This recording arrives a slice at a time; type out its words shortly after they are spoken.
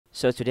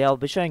So today I'll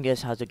be showing you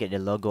guys how to get the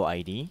logo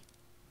ID.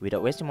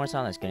 Without wasting more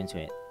time, let's get into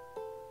it.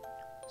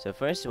 So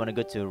first, you want to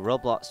go to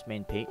Roblox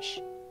main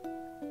page.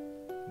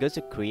 Go to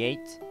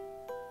create.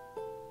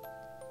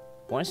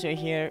 Once you're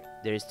here,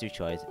 there is two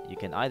choices. You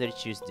can either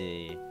choose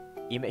the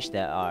image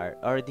that are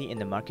already in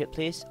the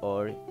marketplace,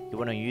 or you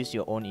want to use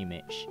your own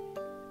image.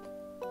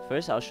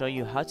 First, I'll show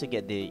you how to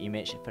get the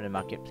image from the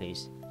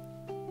marketplace.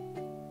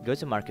 Go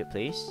to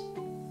marketplace.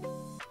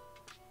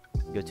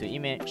 Go to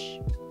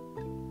image.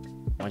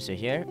 Once you're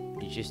here,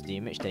 you choose the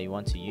image that you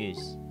want to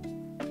use.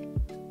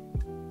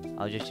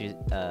 I'll just use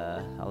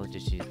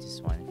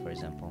this one, for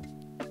example.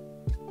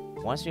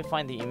 Once you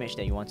find the image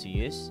that you want to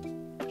use,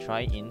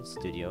 try in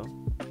Studio.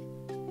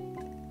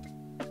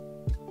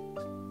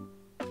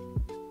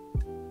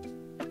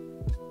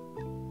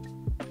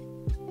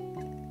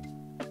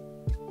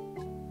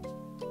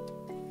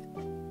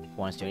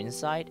 Once you're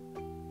inside,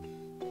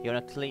 you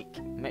wanna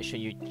make sure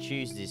you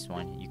choose this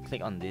one. You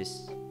click on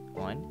this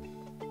one,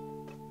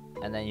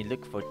 and then you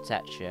look for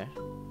texture.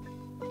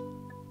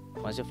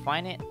 Once you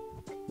find it,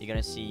 you're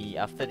gonna see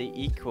after the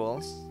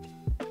equals,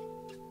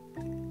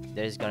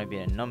 there's gonna be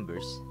the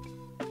numbers.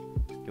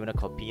 You wanna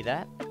copy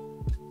that.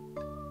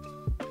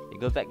 You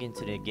go back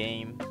into the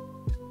game.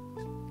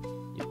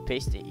 You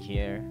paste it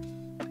here.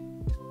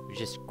 You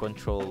just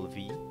Control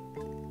V,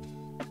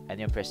 and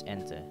you press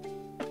Enter.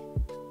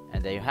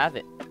 And there you have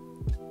it.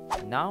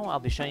 Now I'll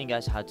be showing you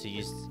guys how to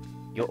use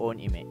your own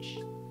image.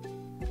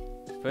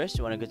 First,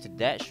 you wanna go to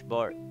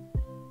Dashboard,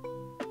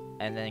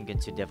 and then go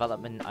to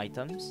Development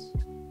Items.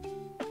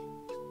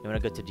 You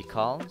wanna go to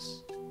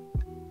Decals,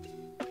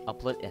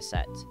 Upload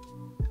Asset.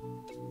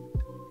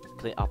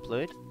 Click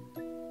Upload,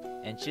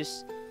 and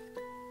choose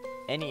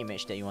any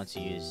image that you want to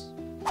use.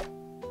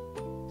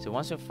 So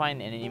once you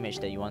find any image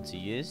that you want to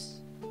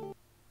use, you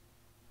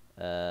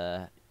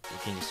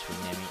can just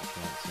rename it if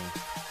you want to.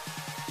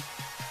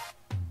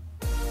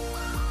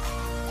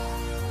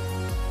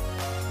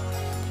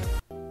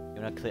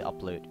 You wanna click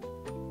Upload.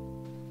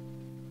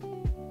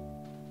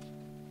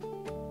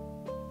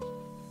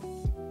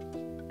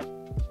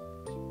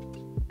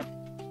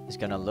 It's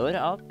gonna load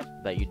up,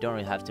 but you don't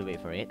really have to wait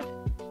for it.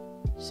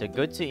 So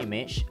go to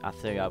image.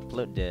 After you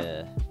upload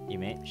the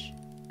image,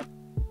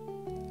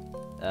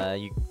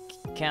 you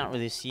can't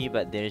really see,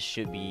 but there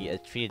should be a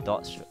 3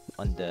 dots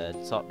on the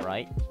top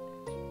right.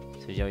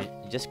 So you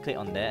just click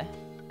on there,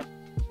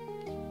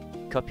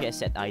 copy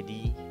asset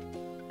ID,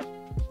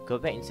 go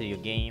back into your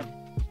game,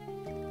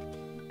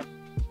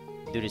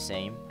 do the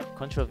same,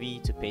 Ctrl V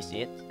to paste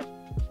it,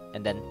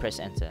 and then press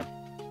Enter.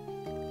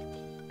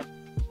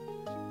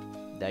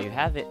 There you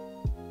have it.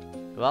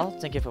 Well,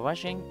 thank you for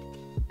watching,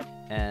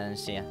 and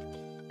see ya.